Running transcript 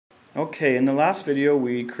Okay, in the last video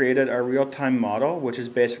we created our real-time model, which is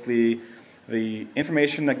basically the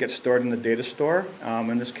information that gets stored in the data store.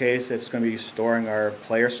 In this case, it's going to be storing our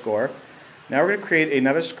player score. Now we're going to create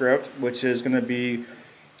another script, which is going to be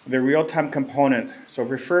the real-time component. So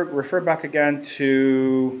refer back again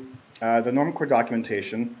to the Normcore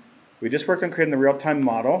documentation. We just worked on creating the real-time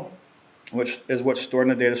model, which is what's stored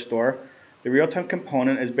in the data store. The real-time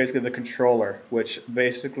component is basically the controller, which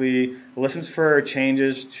basically listens for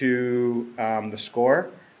changes to the score,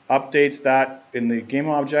 updates that in the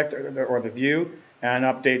GameObject or the view, and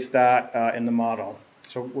updates that in the model.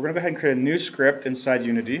 So we're going to go ahead and create a new script inside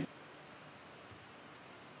Unity.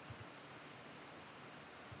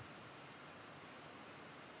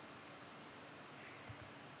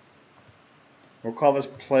 We'll call this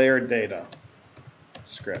player data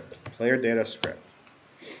script. Player data script.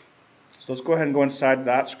 So let's go ahead and go inside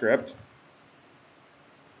that script.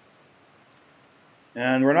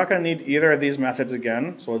 And we're not going to need either of these methods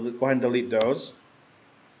again, so we'll go ahead and delete those.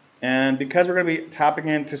 And because we're going to be tapping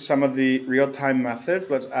into some of the real-time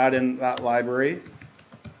methods, let's add in that library.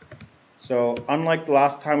 So unlike the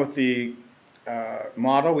last time with the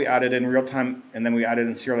model, we added in real-time and then we added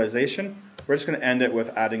in serialization. We're just going to end it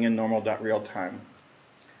with adding in normal.realtime.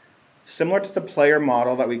 Similar to the player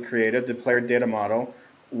model that we created, the player data model,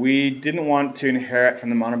 we didn't want to inherit from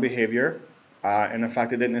the model behavior, and in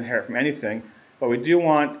fact it didn't inherit from anything, but we do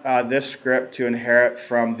want this script to inherit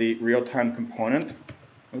from the real-time component.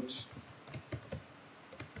 Oops.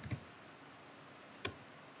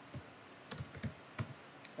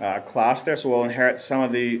 Class there, so we'll inherit some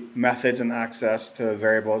of the methods and access to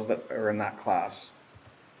variables that are in that class.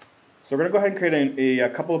 So we're going to go ahead and create a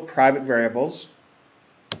couple of private variables.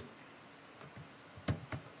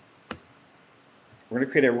 We're going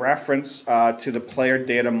to create a reference to the player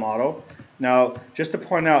data model. Now, just to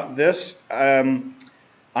point out, this I'm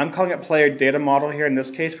calling it player data model here in this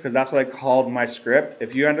case because that's what I called my script.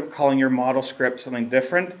 If you end up calling your model script something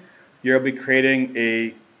different, you'll be creating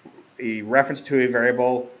a reference to a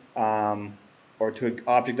variable or to an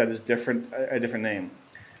object that is a different name.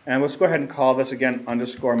 And let's go ahead and call this again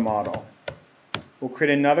underscore model. We'll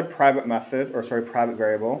create another private method, or sorry, private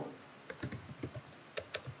variable.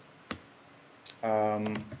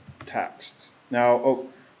 Text. Now,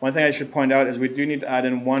 one thing I should point out is we do need to add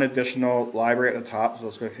in one additional library at the top, so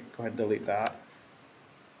let's go ahead and delete that.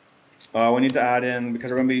 We need to add in,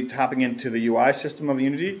 because we're going to be tapping into the UI system of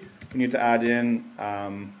Unity, we need to add in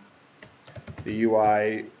the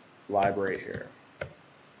UI library here.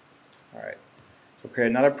 All right. So create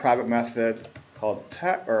another private method called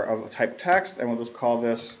of type text, and we'll just call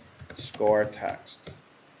this score text.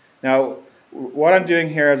 Now, what I'm doing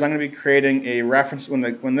here is I'm going to be creating a reference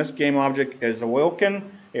when this game object is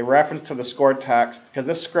awoken, a reference to the score text, because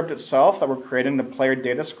this script itself that we're creating, the player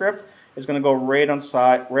data script, is going to go right on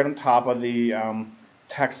top of the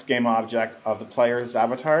text game object of the player's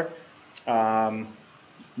avatar.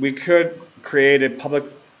 We could create a public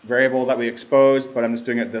variable that we exposed, but I'm just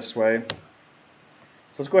doing it this way.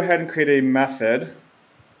 So let's go ahead and create a method,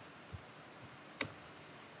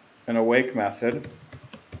 an awake method.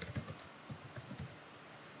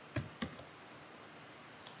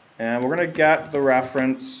 And we're going to get the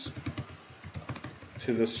reference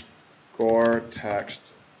to the score text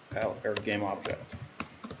or game object.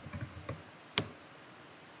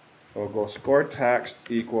 So we'll go score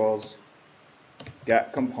text equals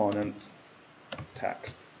get component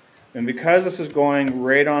text. And because this is going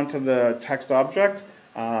right onto the text object,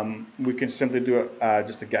 we can simply do it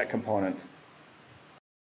just a get component.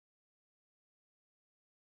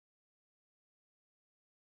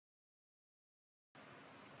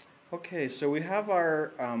 Okay, so we have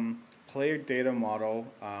our player data model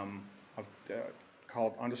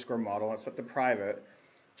called underscore model. It's set to private,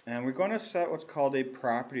 and we're going to set what's called a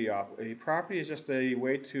property up. A property is just a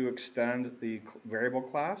way to extend the variable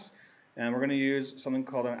class, and we're going to use something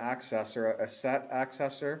called an accessor, a set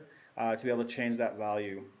accessor, to be able to change that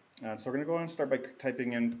value. And so we're going to go ahead and start by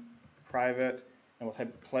typing in private, and we'll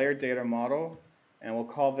type player data model, and we'll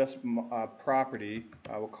call this property.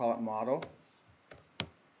 We'll call it model.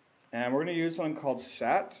 And we're going to use something called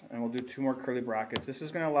set, and we'll do 2 more curly brackets. This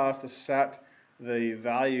is going to allow us to set the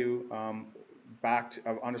value back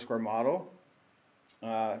of underscore model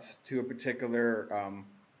to a particular,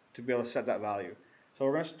 to be able to set that value. So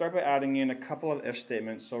we're going to start by adding in a couple of if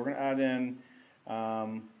statements. So we're going to add in,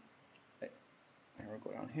 we'll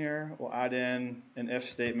go down here, we'll add in an if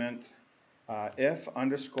statement, if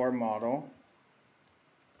underscore model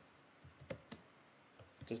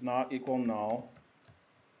does not equal null,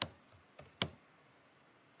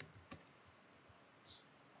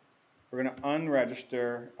 we're going to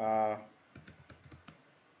unregister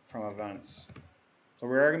from events. So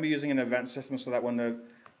we are going to be using an event system so that when the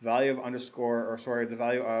value of the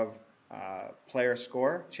value of player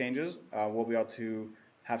score changes, we'll be able to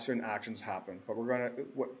have certain actions happen. But we're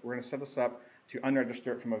going to set this up to unregister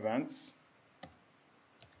it from events.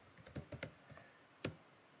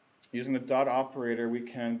 Using the dot operator, we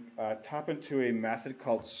can tap into a method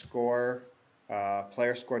called score.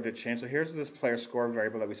 Player score did change. So here's this player score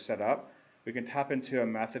variable that we set up. We can tap into a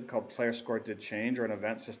method called player score did change, or an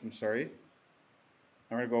event system, sorry. And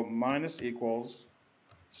we're going to go minus equals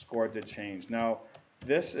score did change. Now,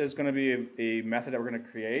 this is going to be a method that we're going to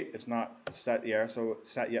create. It's not set yet, so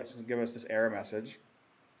it's going to give us this error message.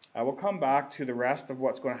 We'll come back to the rest of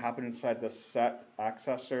what's going to happen inside the set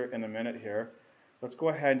accessor in a minute here. Let's go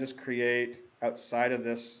ahead and just create, outside of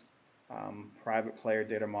this private player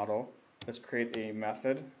data model, let's create a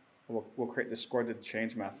method. We'll create the score did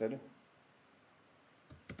change method.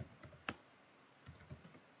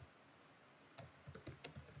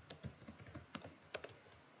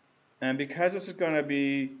 And because this is going to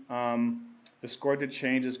be, the score did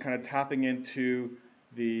change is kind of tapping into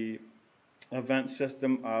the event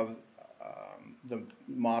system of the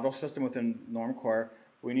model system within Normcore,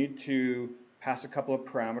 we need to pass a couple of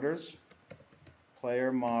parameters,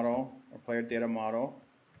 player model or player data model,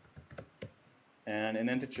 and an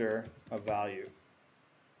integer of value.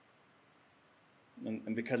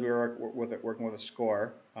 And because we were working with a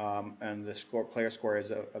score, and the player score is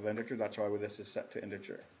of integer, that's why this is set to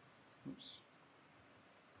integer. Oops.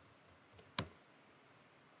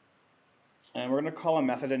 And we're going to call a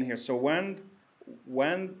method in here. So when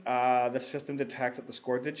the system detects that the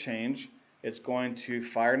score did change, it's going to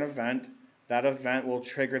fire an event. That event will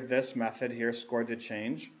trigger this method here, score did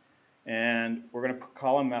change. And we're going to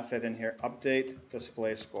call a method in here, update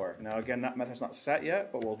display score. Now again, that method's not set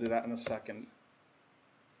yet, but we'll do that in a second.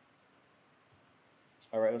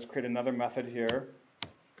 All right, let's create another method here.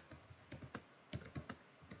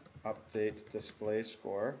 Update display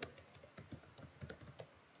score.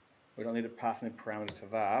 We don't need to pass any parameters to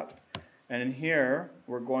that. And in here,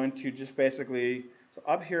 we're going to just basically, so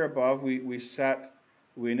up here above, we initialized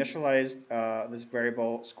this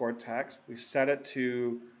variable score text. We set it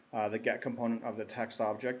to the get component of the text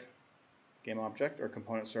object, GameObject, or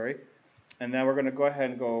component, sorry. And then we're going to go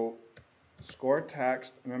ahead and go score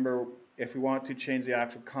text. Remember, if we want to change the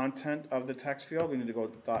actual content of the text field, we need to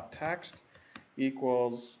go dot text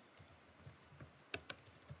equals.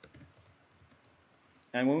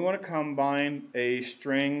 And when we want to combine a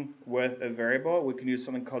string with a variable, we can use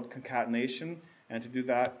something called concatenation. And to do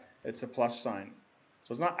that, it's a plus sign.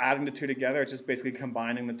 So it's not adding the two together, it's just basically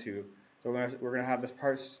combining the two. So we're going to have this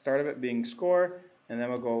start of it being score, and then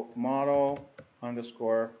we'll go model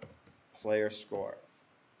underscore player score.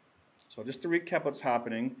 So just to recap what's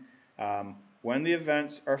happening, when the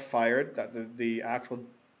events are fired, that the actual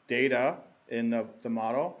data in the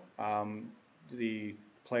model, the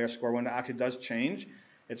player score, when it actually does change,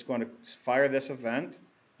 it's going to fire this event.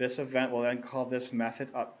 This event will then call this method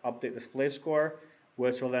update display score,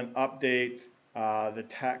 which will then update the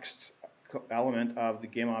text element of the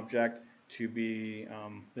GameObject to be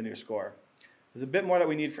the new score. There's a bit more that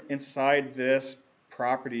we need for inside this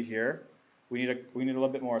property here. We need a little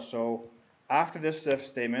bit more. So after this if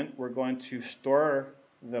statement, we're going to store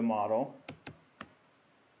the model.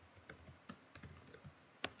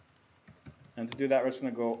 And to do that, we're just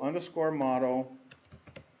going to go underscore model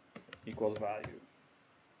equals value.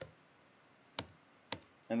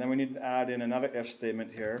 And then we need to add in another if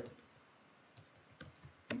statement here.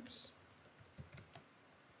 Oops.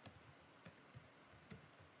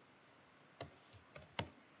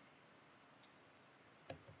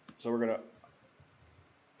 So we're going to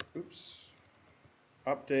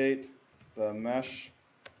update the mesh,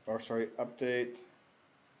 update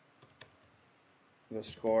the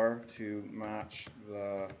score to match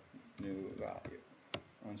the new value.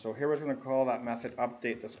 And so here we're going to call that method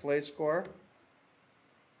update display score.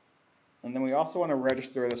 And then we also want to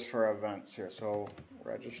register this for events here. So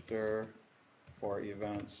register for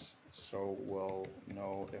events so we'll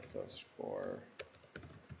know if the score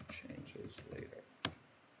changes later.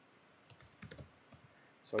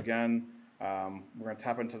 So again, we're going to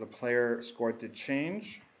tap into the player score did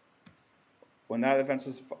change. When that event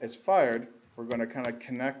is fired, we're going to kind of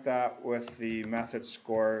connect that with the method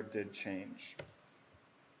score did change.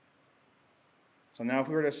 So now if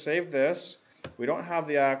we were to save this, we don't have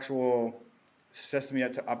the actual system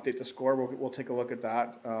yet to update the score. We'll take a look at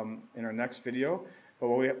that in our next video. But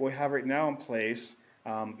what we have right now in place,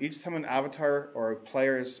 each time an avatar or a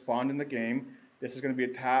player is spawned in the game, this is going to be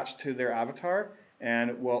attached to their avatar.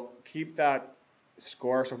 and we'll keep that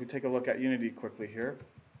score. So if we take a look at Unity quickly here,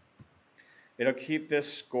 it'll keep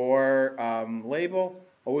this score label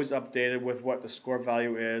always updated with what the score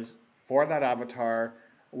value is for that avatar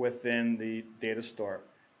within the data store.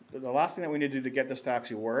 The last thing that we need to do to get this to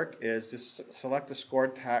actually work is just select the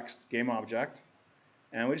scored text GameObject,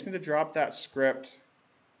 and we just need to drop that script.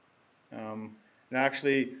 And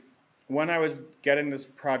actually, when I was getting this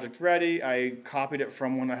project ready, I copied it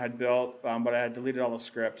from one I had built, but I had deleted all the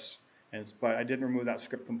scripts, but I didn't remove that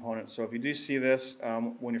script component. So if you do see this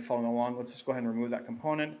when you're following along, let's just go ahead and remove that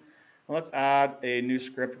component. And let's add a new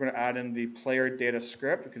script. We're going to add in the player data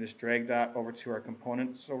script. We can just drag that over to our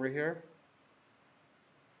components over here.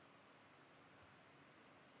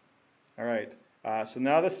 All right, so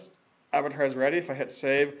now this avatar is ready. If I hit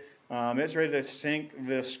save, it's ready to sync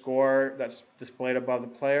the score that's displayed above the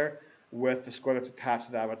player with the score that's attached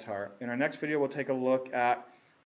to the avatar. In our next video, we'll take a look at